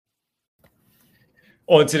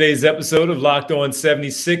On today's episode of Locked On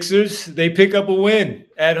 76ers, they pick up a win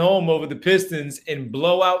at home over the Pistons in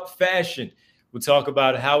blowout fashion. We'll talk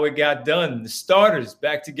about how it got done. The starters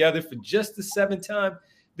back together for just the seventh time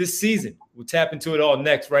this season. We'll tap into it all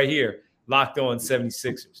next right here, Locked On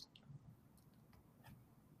 76ers.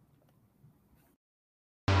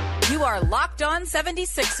 You are Locked On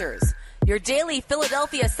 76ers, your daily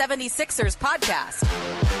Philadelphia 76ers podcast.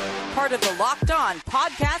 Part of the Locked On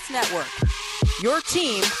Podcast Network. Your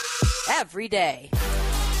team every day.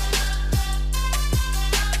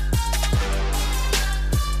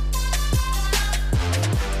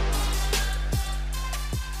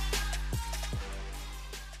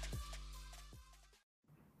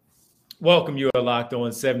 Welcome. You are Locked On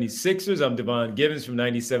 76ers. I'm Devon Gibbons from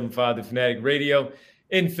 97.5 The Fanatic Radio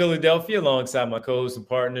in Philadelphia, alongside my co-host and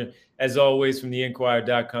partner, as always, from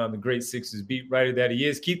theinquirer.com, the great Sixers beat writer that he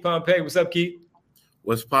is, Keith Pompey. What's up, Keith?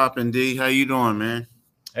 What's poppin', D? How you doing, man?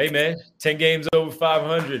 Hey, man, 10 games over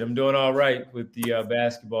 500. I'm doing all right with the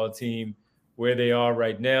basketball team where they are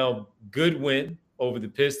right now. Good win over the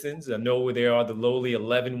Pistons. I know where they are, the lowly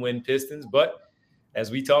 11-win Pistons, but as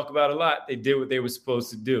we talk about a lot, they did what they were supposed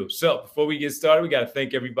to do. So before we get started, we got to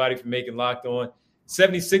thank everybody for making Locked On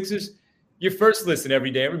 76ers your first listen every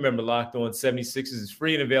day. Remember, Locked On 76ers is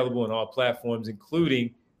free and available on all platforms,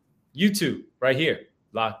 including YouTube, right here,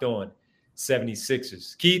 Locked On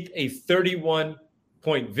 76ers. Keith, a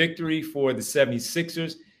 31-point victory for the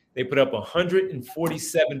 76ers. They put up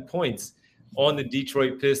 147 points on the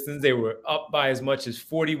Detroit Pistons. They were up by as much as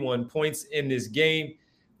 41 points in this game.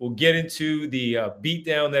 We'll get into the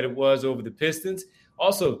beatdown that it was over the Pistons.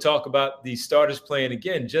 Also talk about the starters playing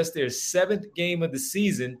again, just their seventh game of the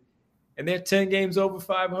season, and they're 10 games over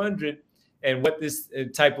 500, and what this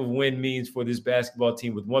type of win means for this basketball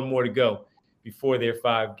team with one more to go before their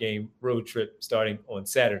 5-game road trip starting on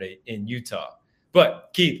Saturday in Utah.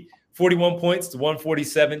 But, Keith, 41 points to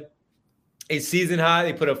 147, a season high.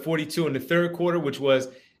 They put up 42 in the third quarter, which was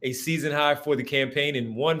a season high for the campaign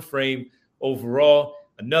in one frame overall.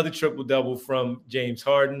 Another triple-double from James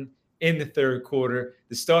Harden in the third quarter.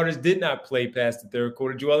 The starters did not play past the third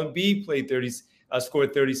quarter. Joel Embiid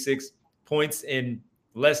scored 36 points in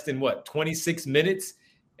less than, 26 minutes?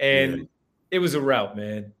 And it was a rout,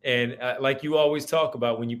 man. And like you always talk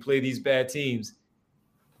about when you play these bad teams,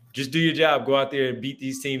 just do your job. Go out there and beat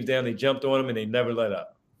these teams down. They jumped on them, and they never let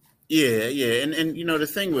up. Yeah. And you know, the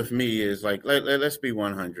thing with me is, like, let's be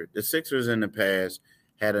 100. The Sixers in the past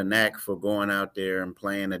had a knack for going out there and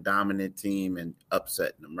playing a dominant team and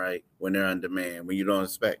upsetting them, right, when they're undermanned, when you don't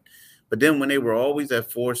expect. But then when they were always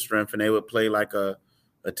at full strength and they would play like a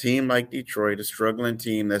team like Detroit, a struggling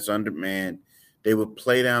team that's undermanned, they would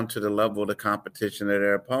play down to the level of the competition of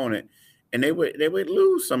their opponent, and they would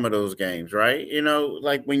lose some of those games, right? You know,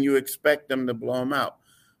 like when you expect them to blow them out.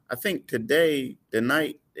 I think today, the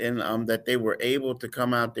night that they were able to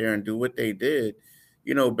come out there and do what they did,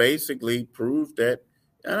 you know, basically proved that,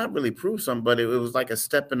 and not really proved something, but it was like a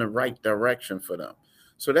step in the right direction for them.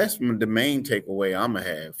 So that's the main takeaway I'm going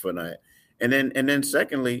to have for that. And then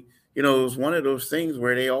secondly, you know, it was one of those things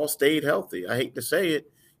where they all stayed healthy. I hate to say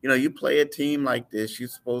it. You know, you play a team like this, you're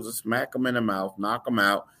supposed to smack them in the mouth, knock them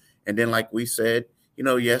out. And then, like we said, you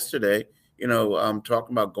know, yesterday, you know,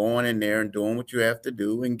 talking about going in there and doing what you have to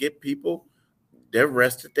do and get people their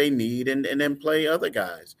rest that they need and then play other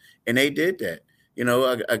guys. And they did that. You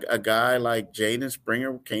know, a guy like Jaden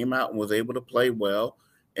Springer came out and was able to play well,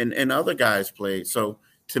 and other guys played. So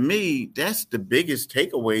to me, that's the biggest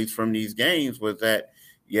takeaways from these games was that,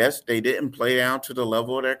 yes, they didn't play down to the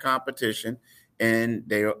level of their competition, and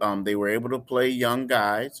they were able to play young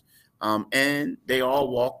guys, and they all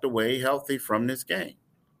walked away healthy from this game.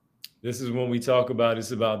 This is when we talk about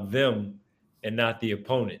it's about them and not the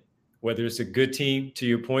opponent, whether it's a good team, to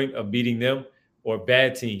your point, of beating them, or a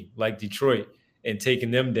bad team like Detroit and taking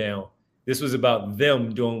them down. This was about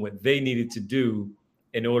them doing what they needed to do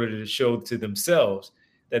in order to show to themselves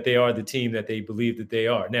that they are the team that they believe that they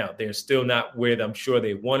are. Now, they're still not where I'm sure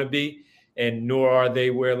they want to be, and nor are they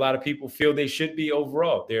where a lot of people feel they should be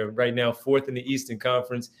overall. They're right now fourth in the Eastern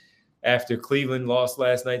Conference after Cleveland lost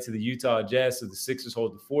last night to the Utah Jazz. So the Sixers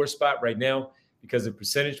hold the 4th spot right now because of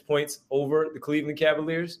percentage points over the Cleveland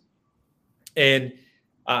Cavaliers. And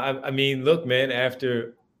I mean, look, man,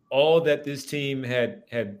 after all that this team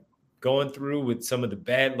had gone through with some of the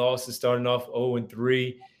bad losses, starting off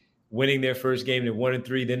 0-3, winning their first game, they're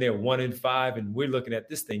 1-3, then they're 1-5, and we're looking at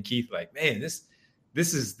this thing, Keith, like, man, this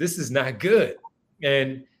is not good.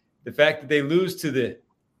 And the fact that they lose to the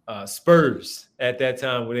Spurs at that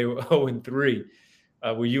time where they were 0-3,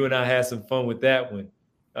 where you and I had some fun with that one,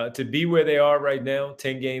 to be where they are right now,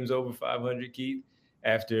 10 games over 500, Keith,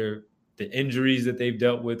 after the injuries that they've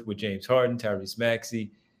dealt with James Harden, Tyrese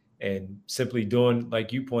Maxey, and simply doing,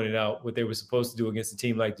 like you pointed out, what they were supposed to do against a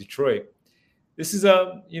team like Detroit. This is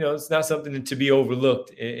it's not something to be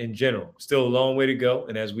overlooked in general. Still a long way to go,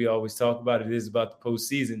 and as we always talk about, it is about the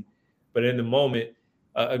postseason. But in the moment,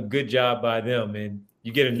 a good job by them, and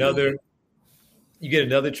you get another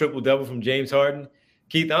triple double from James Harden.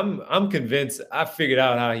 Keith, I'm convinced. I figured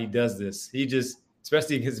out how he does this. He just,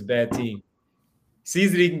 especially against a bad team,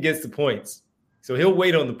 sees that he can get the points, so he'll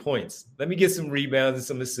wait on the points. Let me get some rebounds and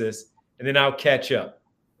some assists, and then I'll catch up.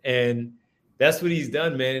 And that's what he's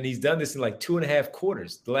done, man. And he's done this in like 2.5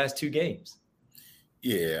 quarters, the last 2 games.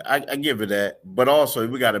 Yeah, I give it that. But also,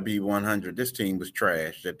 we got to be 100. This team was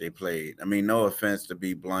trash that they played. I mean, no offense to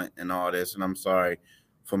be blunt and all this. And I'm sorry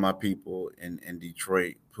for my people in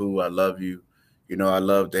Detroit, who I love you. You know, I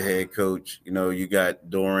love the head coach. You know, you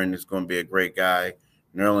got Doran is going to be a great guy.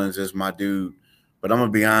 Nerlens is my dude. But I'm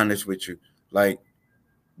going to be honest with you. Like,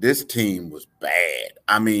 this team was bad.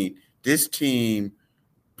 I mean, this team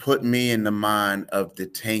put me in the mind of the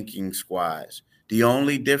tanking squads. The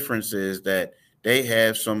only difference is that they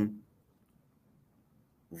have some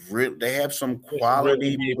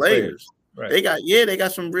quality players. Right. They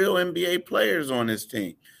got some real NBA players on this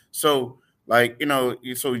team. So,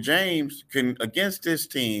 so James can, against this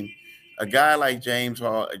team, a guy like James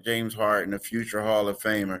Harden, a future Hall of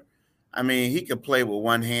Famer, I mean, he could play with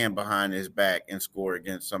one hand behind his back and score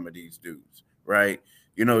against some of these dudes, right?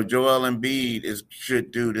 You know, Joel Embiid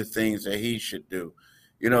should do the things that he should do.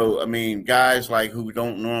 You know, I mean, guys like who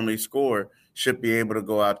don't normally score should be able to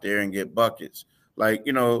go out there and get buckets. Like,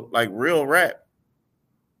 you know, like real rap,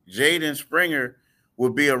 Jaden Springer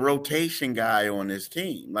would be a rotation guy on this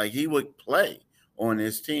team. Like, he would play on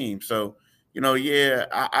this team. So, you know, yeah,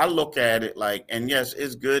 I look at it like, and yes,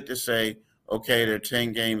 it's good to say, okay, they're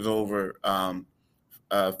 10 games over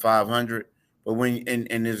 500. But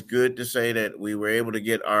and it's good to say that we were able to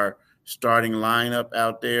get our starting lineup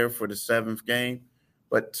out there for the 7th game.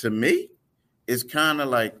 But to me, it's kind of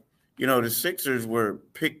like, you know, the Sixers were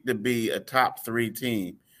picked to be a top 3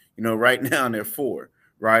 team. You know, right now they're 4,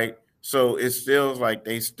 right? So it feels like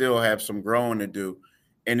they still have some growing to do.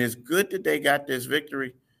 And it's good that they got this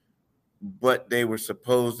victory, but they were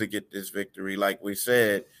supposed to get this victory, like we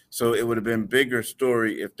said. So it would have been a bigger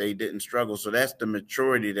story if they didn't struggle. So that's the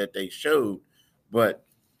maturity that they showed. But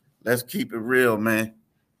let's keep it real, man.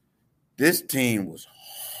 This team was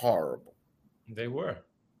horrible. They were.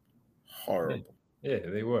 Horrible. Yeah,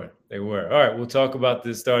 they were. All right, we'll talk about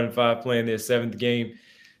the starting 5 playing their 7th game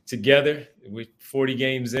together. We're 40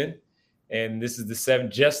 games in, and this is the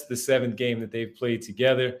 7th game that they've played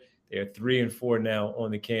together. They're 3-4 now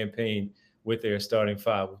on the campaign with their starting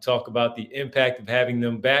 5. We'll talk about the impact of having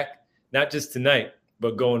them back, not just tonight,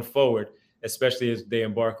 but going forward, especially as they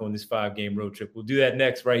embark on this 5-game road trip. We'll do that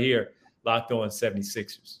next right here, Locked On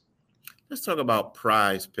 76ers. Let's talk about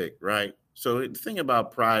Prize Pick, right? So the thing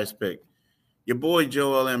about Prize Pick, your boy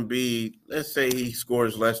Joel Embiid, let's say he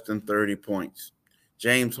scores less than 30 points.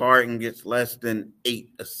 James Harden gets less than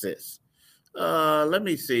 8 assists. Let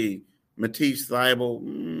me see. Matisse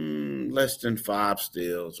Thybulle, less than 5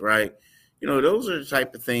 steals, right? You know, those are the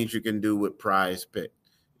type of things you can do with Prize Pick.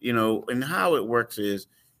 You know, and how it works is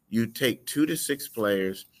you take 2 to 6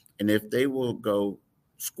 players, and if they will go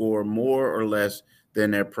score more or less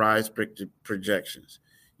than their Prize Pick projections,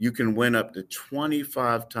 you can win up to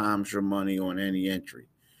 25 times your money on any entry.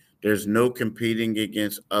 There's no competing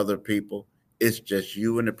against other people. It's just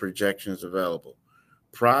you and the projections available.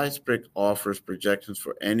 Prize Pick offers projections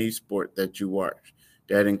for any sport that you watch.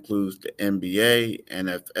 That includes the NBA,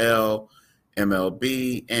 NFL,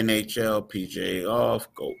 MLB, NHL, PGA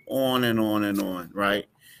Golf, go on and on and on, right?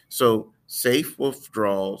 So safe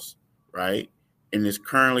withdrawals, right? And is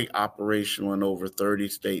currently operational in over 30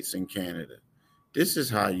 states and Canada. This is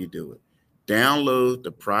how you do it. Download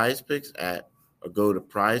the Prize Picks app or go to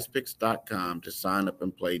prizepicks.com to sign up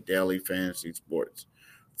and play daily fantasy sports.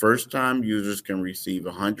 First-time users can receive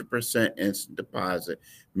 100% instant deposit,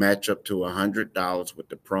 match up to $100 with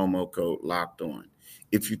the promo code Locked On.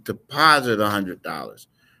 If you deposit $100,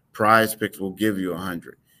 Prize Picks will give you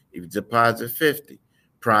 $100. If you deposit $50,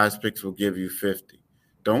 Prize Picks will give you $50.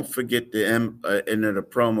 Don't forget to enter the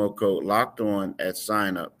promo code Locked On at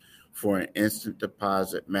sign up for an instant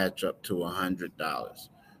deposit match up to $100.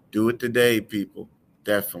 Do it today, people.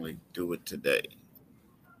 Definitely do it today.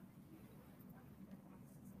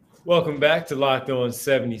 Welcome back to Locked On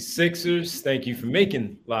 76ers. Thank you for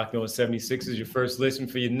making Locked On 76ers your first listen.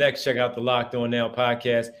 For your next, check out the Locked On Now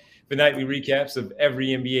podcast for nightly recaps of every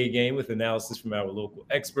NBA game with analysis from our local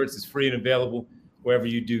experts. It's free and available wherever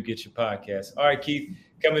you do get your podcasts. All right, Keith,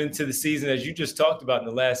 coming into the season, as you just talked about in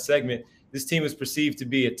the last segment, this team is perceived to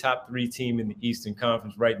be a top 3 team in the Eastern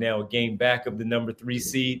Conference right now, a game back of the number 3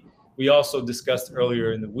 seed. We also discussed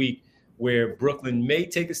earlier in the week where Brooklyn may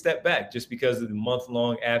take a step back just because of the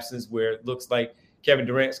month-long absence, where it looks like Kevin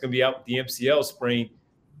Durant's going to be out with the MCL sprain.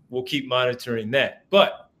 We'll keep monitoring that.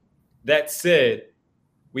 But that said,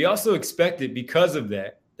 we also expected, because of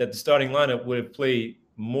that the starting lineup would have played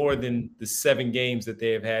more than the 7 games that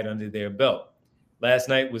they have had under their belt. Last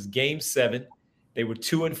night was Game 7. They were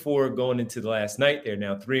 2-4 going into the last night. They're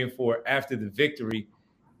now 3-4 after the victory,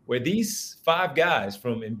 where these 5 guys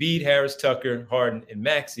from Embiid, Harris, Tucker, Harden, and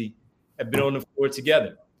Maxey have been on the floor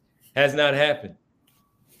together. Has not happened.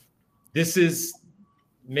 This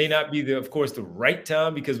may not be, of course, the right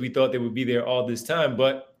time, because we thought they would be there all this time.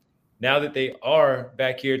 But now that they are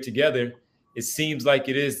back here together, it seems like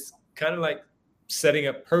it is kind of like setting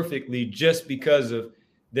up perfectly, just because of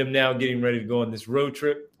them now getting ready to go on this road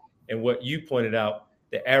trip. And what you pointed out,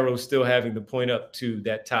 the arrow still having to point up to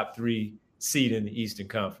that top 3 seed in the Eastern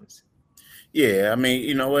Conference. Yeah, I mean,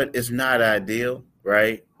 you know what? It's not ideal,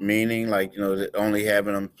 right? Meaning, like, you know, only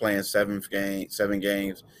having them playing 7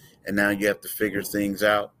 games, and now you have to figure things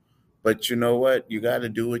out. But you know what? You got to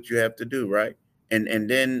do what you have to do, right? And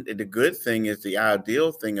then the good thing is, the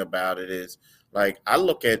ideal thing about it is, like, I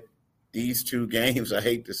look at these 2 games, I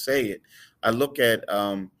hate to say it. I look at,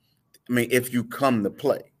 if you come to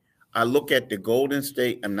play, I look at the Golden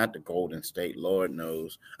State, I'm not the Golden State, Lord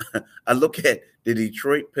knows. I look at the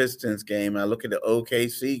Detroit Pistons game, I look at the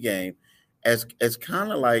OKC game as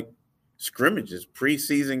kind of like scrimmages,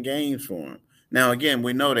 preseason games for them. Now, again,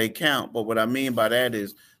 we know they count, but what I mean by that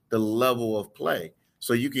is the level of play.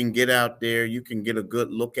 So you can get out there, you can get a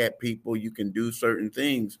good look at people, you can do certain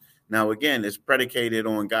things. Now, again, it's predicated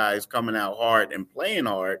on guys coming out hard and playing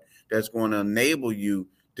hard. That's going to enable you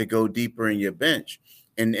to go deeper in your bench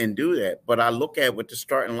and do that. But I look at with the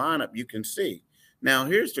starting lineup, you can see. Now,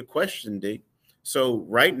 here's the question, D. So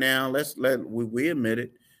right now, we admit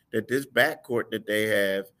it, that this backcourt that they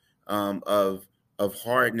have of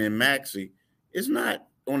Harden and Maxey is not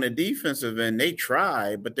on the defensive end. They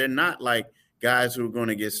try, but they're not like guys who are going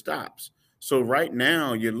to get stops. So right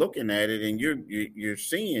now you're looking at it and you're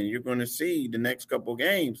going to see the next couple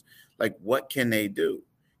games, like, what can they do?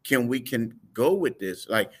 Can go with this?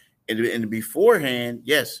 Like, and beforehand,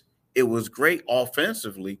 yes, it was great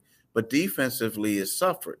offensively, but defensively it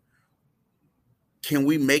suffered. Can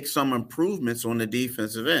we make some improvements on the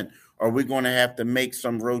defensive end? Are we going to have to make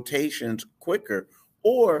some rotations quicker?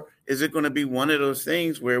 Or is it going to be one of those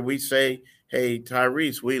things where we say, hey,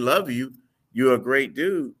 Tyrese, we love you. You're a great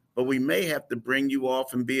dude, but we may have to bring you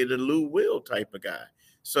off and be the Lou Will type of guy.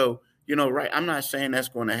 So, right, I'm not saying that's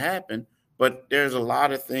going to happen, but there's a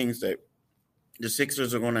lot of things that the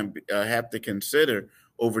Sixers are going to have to consider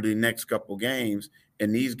over the next couple games,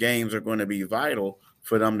 and these games are going to be vital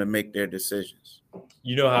for them to make their decisions.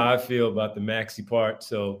 You know how I feel about the Maxey part,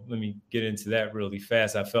 so let me get into that really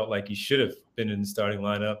fast. I felt like he should have been in the starting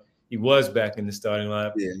lineup. He was back in the starting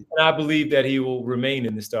lineup, and I believe that he will remain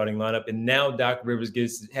in the starting lineup. And now Doc Rivers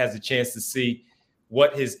has a chance to see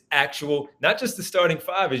what his actual, not just the starting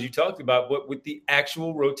 5, as you talked about, but what the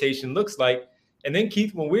actual rotation looks like. And then,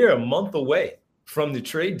 Keith, when we're a month away from the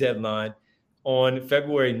trade deadline on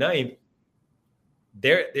February 9th,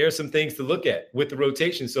 there are some things to look at with the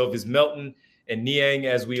rotation. So if it's Melton and Niang,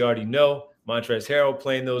 as we already know, Montrezl Harrell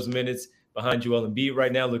playing those minutes behind Joel Embiid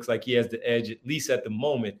right now, looks like he has the edge, at least at the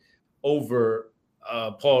moment, over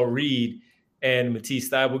Paul Reed and Matisse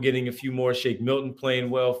Thybulle getting a few more. Shake Milton playing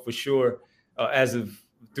well for sure as of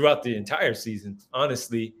throughout the entire season.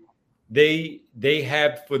 Honestly, they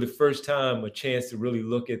have for the first time a chance to really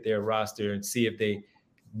look at their roster and see if they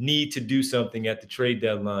need to do something at the trade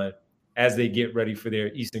deadline as they get ready for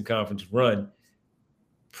their Eastern Conference run,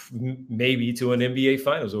 maybe to an NBA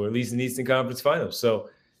Finals or at least an Eastern Conference Finals. So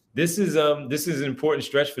this is an important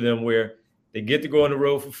stretch for them where they get to go on the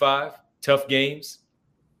road for 5 tough games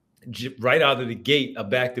right out of the gate, a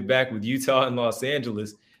back-to-back with Utah and Los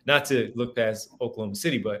Angeles. Not to look past Oklahoma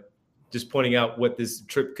City, but just pointing out what this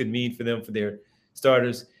trip could mean for them, for their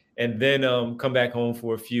starters, and then come back home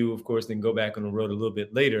for a few, of course, then go back on the road a little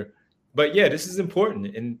bit later. But yeah, this is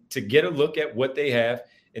important, and to get a look at what they have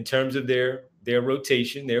in terms of their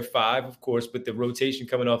rotation, their 5, of course, but the rotation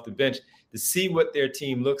coming off the bench, to see what their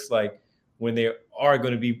team looks like when they are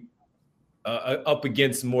going to be up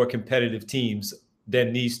against more competitive teams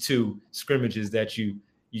than these 2 scrimmages that you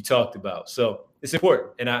talked about. So it's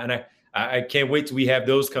important, and I can't wait till we have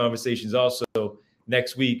those conversations also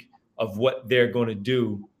next week of what they're going to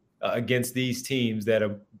do against these teams that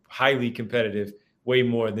are highly competitive way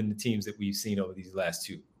more than the teams that we've seen over these last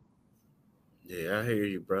two. Yeah, I hear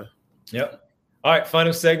you, bro. Yep. All right,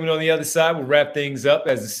 final segment on the other side. We'll wrap things up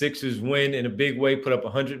as the Sixers win in a big way, put up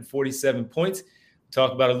 147 points. We'll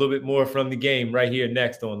talk about a little bit more from the game right here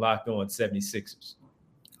next on Locked On 76ers.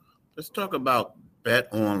 Let's talk about Bet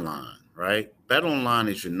Online, right? Bet Online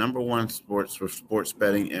is your number one sports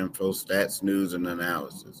betting info, stats, news, and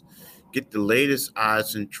analysis. Get the latest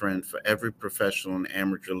odds and trends for every professional and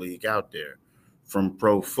amateur league out there, from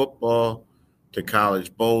pro football to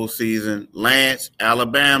college bowl season. Lance,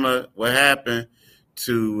 Alabama, what happened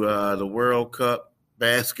to the World Cup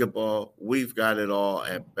basketball? We've got it all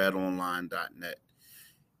at betonline.net.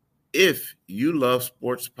 If you love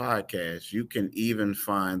sports podcasts, you can even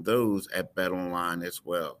find those at BetOnline as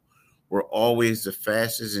well. We're always the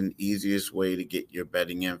fastest and easiest way to get your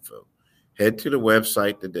betting info. Head to the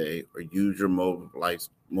website today or use your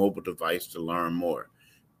mobile device to learn more.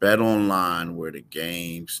 BetOnline, where the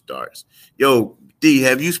game starts. Yo, D,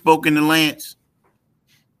 have you spoken to Lance?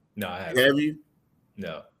 No, I haven't. Have you?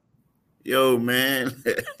 No. Yo, man.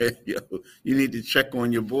 Yo, you need to check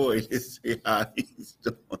on your boy to see how he's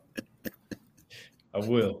doing. I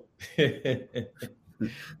will.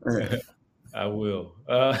 I will.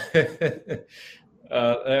 All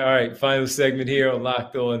right, final segment here on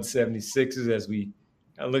Locked On 76ers as we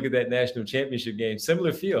look at that national championship game.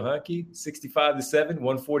 Similar feel, huh, Keith? 65-7,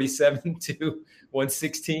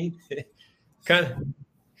 147-116. kind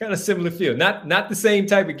of similar feel. Not the same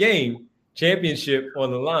type of game, championship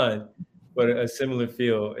on the line, but a similar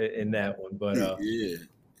feel in that one. But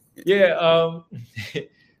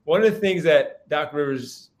one of the things that Doc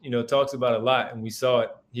Rivers, talks about a lot, and we saw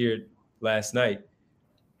it here last night,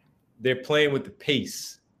 they're playing with the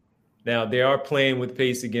pace. Now, they are playing with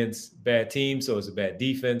pace against bad teams, so it's a bad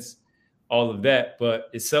defense, all of that. But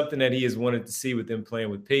it's something that he has wanted to see with them playing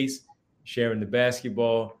with pace, sharing the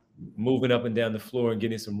basketball, moving up and down the floor and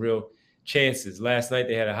getting some real chances. Last night,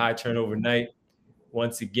 they had a high turnover night.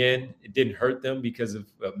 Once again, it didn't hurt them because of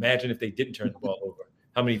imagine if they didn't turn the ball over,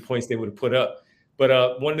 how many points they would have put up.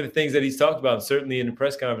 But one of the things that he's talked about, certainly in the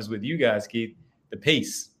press conference with you guys, Keith, the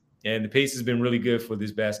pace. And the pace has been really good for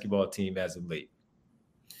this basketball team as of late.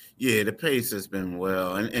 Yeah, the pace has been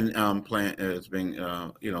well, and playing has been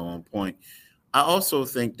on point. I also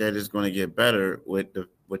think that it's going to get better with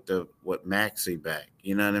Maxey back.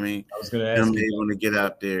 You know what I mean? I was going to ask you. Able to get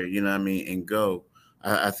out there, you know what I mean, and go.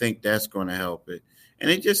 I think that's going to help it.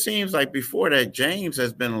 And it just seems like before that, James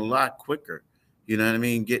has been a lot quicker. You know what I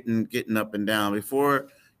mean? Getting up and down. Before,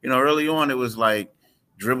 early on it was like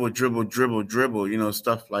dribble,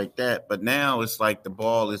 stuff like that. But now it's like the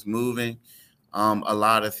ball is moving. A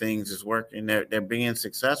lot of things is working. They're being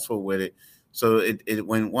successful with it. So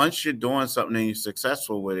once you're doing something and you're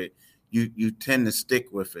successful with it, you tend to stick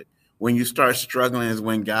with it. When you start struggling is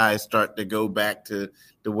when guys start to go back to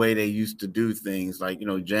the way they used to do things, like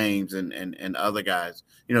James and other guys.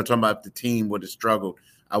 Talking about the team would have struggled.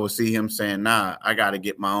 I would see him saying, "Nah, I got to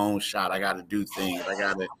get my own shot. I got to do things. I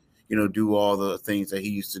got to, do all the things that he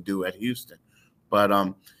used to do at Houston." But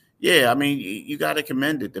yeah, I mean, you got to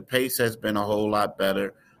commend it. The pace has been a whole lot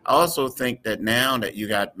better. I also think that now that you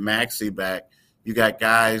got Maxey back, you got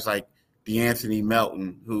guys like DeAnthony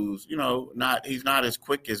Melton, who's, he's not as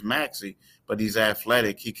quick as Maxey, but he's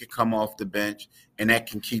athletic. He could come off the bench, and that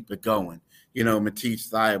can keep it going. Matisse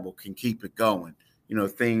Thybulle can keep it going,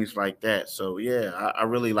 things like that. So, yeah, I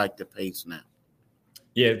really like the pace now.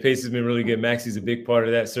 Yeah, the pace has been really good. Maxey's a big part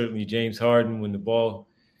of that. Certainly James Harden, when the ball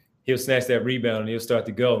 – he'll snatch that rebound and he'll start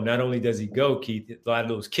to go. Not only does he go, Keith, a lot of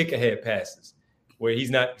those kick-ahead passes where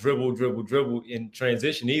he's not dribble in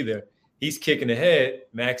transition either. He's kicking ahead,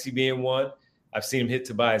 Maxey being one. I've seen him hit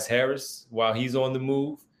Tobias Harris while he's on the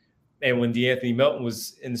move. And when DeAnthony Melton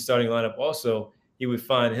was in the starting lineup also, he would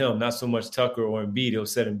find him, not so much Tucker or Embiid. He'll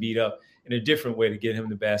set Embiid up in a different way to get him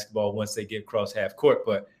the basketball once they get across half court.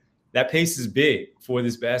 But that pace is big for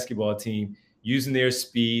this basketball team, using their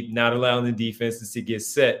speed, not allowing the defenses to get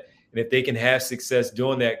set. And if they can have success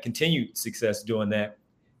doing that, continued success doing that,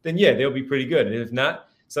 then, yeah, they'll be pretty good. And if not,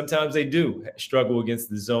 sometimes they do struggle against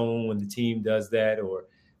the zone when the team does that, or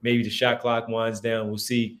maybe the shot clock winds down. We'll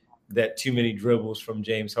see that too many dribbles from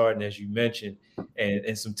James Harden, as you mentioned,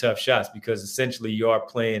 and some tough shots, because essentially you are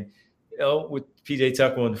playing, with PJ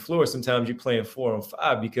Tucker on the floor, sometimes you're playing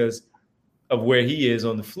 4-on-5 because of where he is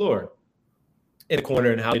on the floor in the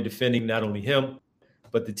corner and how they're defending not only him,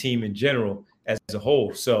 but the team in general as a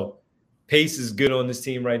whole. So pace is good on this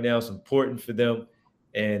team right now. It's important for them.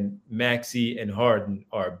 And Maxey and Harden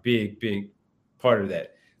are a big, big part of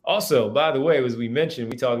that. Also, by the way, as we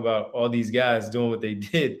mentioned, we talk about all these guys doing what they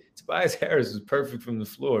did. Tobias Harris was perfect from the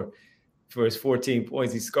floor. for his 14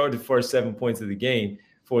 points. He scored the first 7 points of the game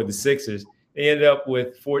for the Sixers. He ended up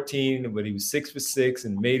with 14, but he was 6 for 6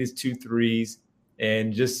 and made his 2 threes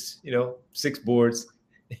and just, 6 boards.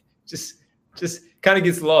 just kind of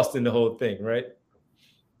gets lost in the whole thing, right?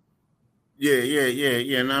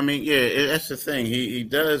 Yeah. And I mean, that's the thing. He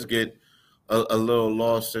does get a little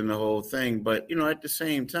lost in the whole thing, but at the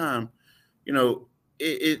same time,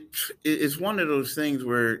 it's one of those things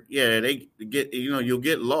where they get you'll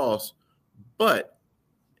get lost, but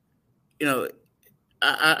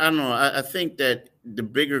I don't know. I think that the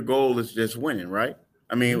bigger goal is just winning, right?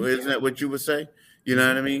 I mean, isn't that what you would say? You know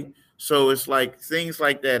what I mean? So it's like things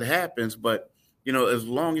like that happens, but as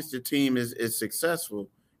long as the team is successful,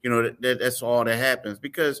 that's all that happens.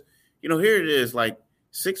 Because here it is, like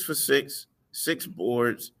 6 for 6, 6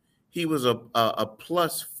 boards. He was a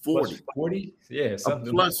plus 40. Plus 40? Yeah, something.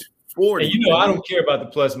 A plus 40. And I don't care about the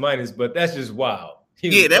plus minus, but that's just wild.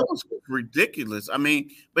 That was ridiculous. I mean,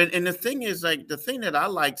 and the thing is, like, the thing that I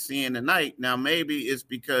like seeing tonight, now maybe it's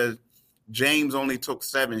because James only took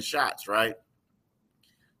 7 shots, right?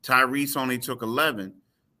 Tyrese only took 11.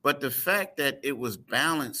 But the fact that it was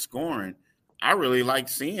balanced scoring, I really like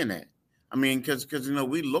seeing that. I mean, because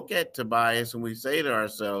we look at Tobias and we say to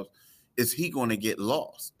ourselves, is he going to get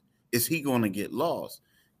lost? Is he going to get lost?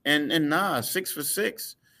 And nah, 6 for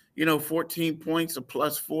 6, 14 points, a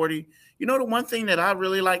plus 40. The one thing that I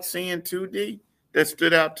really like seeing too, D, that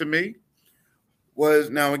stood out to me was,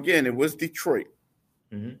 now again, it was Detroit.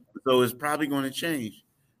 Mm-hmm. So it's probably going to change.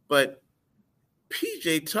 But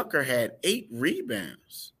PJ Tucker had 8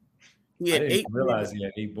 rebounds. I didn't realize he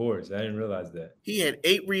had 8 boards. I didn't realize that. He had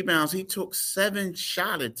 8 rebounds. He took 7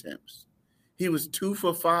 shot attempts. He was 2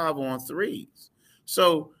 for 5 on threes.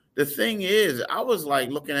 So the thing is, I was like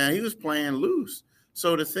looking at, he was playing loose.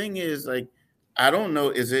 So the thing is, like, I don't know,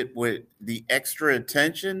 is it with the extra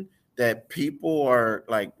attention that people are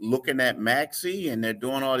like looking at Maxey and they're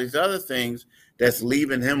doing all these other things that's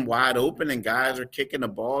leaving him wide open and guys are kicking the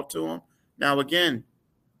ball to him? Now, again,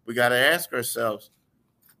 we got to ask ourselves,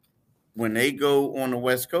 when they go on the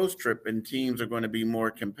West Coast trip and teams are going to be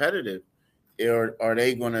more competitive, are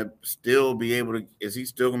they going to still be able to, is he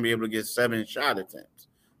still going to be able to get 7 shot attempts?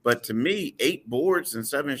 But to me, 8 boards and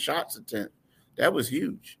 7 shots attempt, that was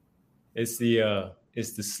huge. It's the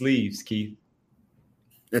sleeves, Keith.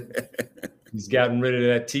 He's gotten rid of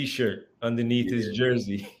that T-shirt underneath his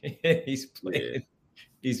jersey. He's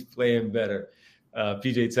playing better.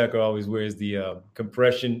 PJ Tucker always wears the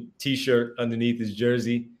compression T-shirt underneath his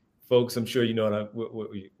jersey. Folks, I'm sure you know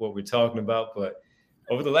what we're talking about. But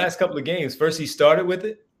over the last couple of games, first he started with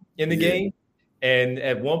it in the game, and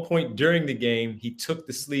at one point during the game, he took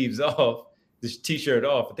the sleeves off, the T-shirt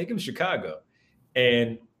off. I think in Chicago,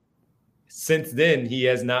 and since then he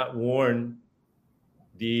has not worn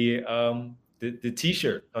the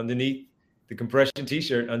T-shirt underneath, the compression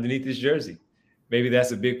T-shirt underneath his jersey. Maybe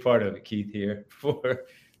that's a big part of it, Keith, here, for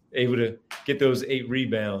able to get those 8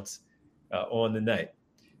 rebounds on the night.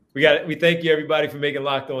 We thank you, everybody, for making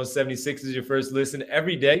Locked On 76ers your first listen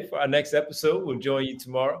every day. For our next episode, we'll join you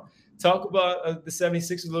tomorrow. Talk about the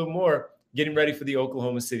 76ers a little more, getting ready for the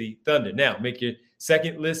Oklahoma City Thunder. Now, make your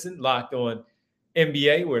second listen Locked On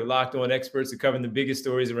NBA, where Locked On experts are covering the biggest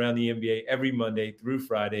stories around the NBA every Monday through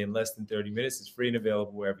Friday in less than 30 minutes. It's free and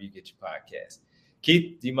available wherever you get your podcast.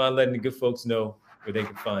 Keith, do you mind letting the good folks know where they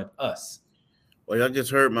can find us? Well, y'all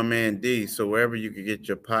just heard my man D. So wherever you can get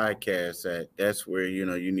your podcast at, that's where,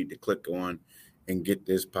 you need to click on and get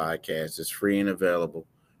this podcast. It's free and available,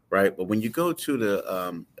 right? But when you go to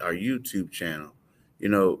the our YouTube channel,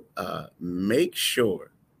 make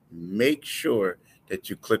sure that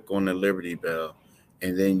you click on the Liberty Bell,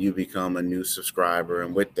 and then you become a new subscriber.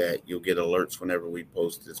 And with that, you'll get alerts whenever we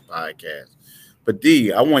post this podcast. But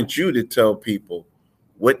D, I want you to tell people,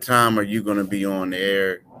 what time are you going to be on the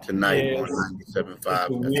air tonight on 97.5? It's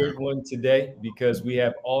a weird one today because we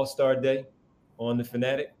have All-Star Day on the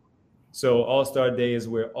Fanatic. So All-Star Day is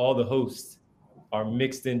where all the hosts are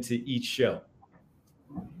mixed into each show.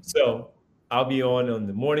 So I'll be on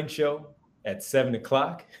the morning show at 7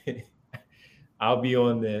 o'clock. I'll be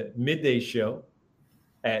on the midday show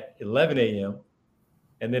at 11 a.m.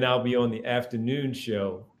 And then I'll be on the afternoon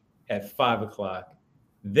show at 5 o'clock.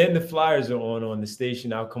 Then the Flyers are on the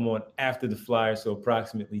station. I'll come on after the Flyers, so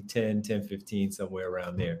approximately 10:15, somewhere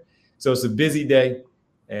around there. So it's a busy day,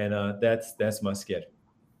 and that's my schedule.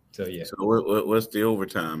 So, yeah. So what's the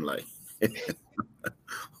overtime like?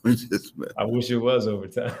 I wish it was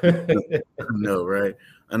overtime. I know, right?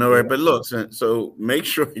 But look, so make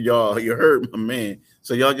sure you heard my man.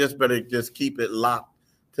 So y'all just better just keep it locked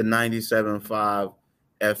to 97.5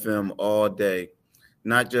 FM all day.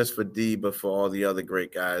 not just for D, but for all the other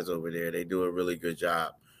great guys over there. They do a really good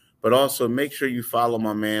job. But also make sure you follow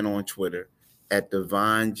my man on Twitter at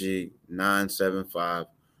DivonG975.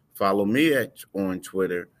 Follow me on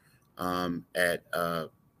Twitter at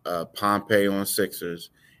Pompey on Sixers.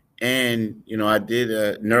 And, I did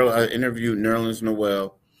I interviewed Nerlens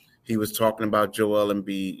Noel. He was talking about Joel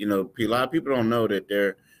Embiid. A lot of people don't know that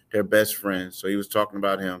they're best friends. So he was talking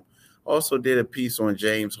about him. Also did a piece on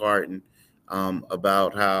James Harden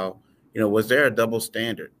about how, was there a double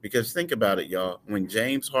standard? Because think about it, y'all. When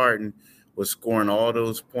James Harden was scoring all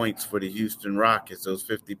those points for the Houston Rockets, those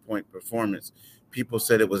 50-point performance, people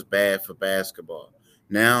said it was bad for basketball.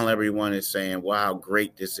 Now everyone is saying, wow, how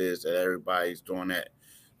great this is that everybody's doing it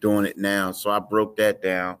now. So I broke that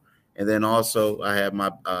down. And then also I have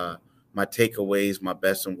my takeaways, my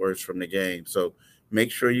best and worst from the game. So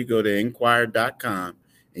make sure you go to Inquirer.com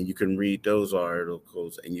and you can read those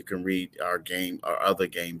articles and you can read our other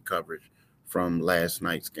game coverage from last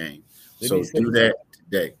night's game. So do that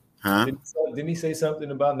today. Huh? Didn't he say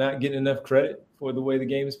something about not getting enough credit for the way the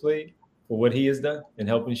game is played, for what he has done and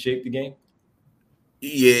helping shape the game?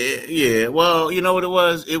 Yeah. Well, you know what it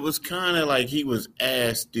was? It was kind of like he was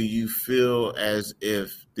asked, do you feel as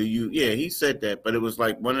if, he said that, but it was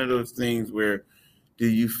like one of those things where, do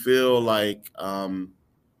you feel like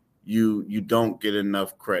you don't get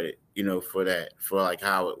enough credit, for that, for like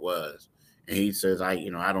how it was? And he says, I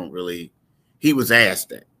don't really, he was asked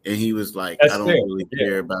that. And he was like, I don't really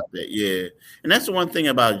care about that. Yeah. And that's the one thing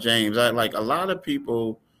about James. I like a lot of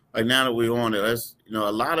people, like now that we're on it,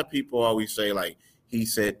 a lot of people always say like, he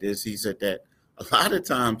said this, he said that. A lot of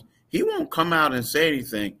times he won't come out and say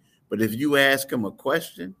anything, but if you ask him a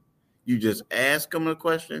question, you just ask him a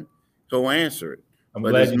question, he'll answer it. I'm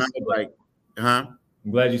glad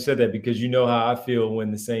you said that because you know how I feel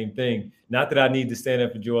when the same thing. Not that I need to stand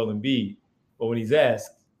up for Joel Embiid, but when he's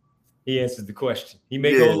asked, he answers the question. He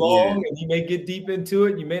may go long and he may get deep into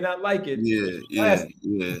it. You may not like it. Yeah.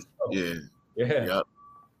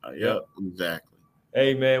 Yep, exactly.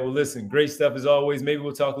 Hey, man, well, listen, great stuff as always. Maybe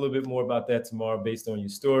we'll talk a little bit more about that tomorrow based on your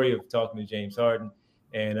story of talking to James Harden.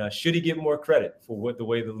 And should he get more credit for the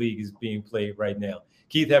way the league is being played right now?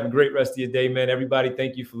 Keith, have a great rest of your day, man. Everybody,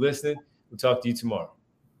 thank you for listening. We'll talk to you tomorrow.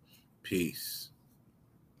 Peace.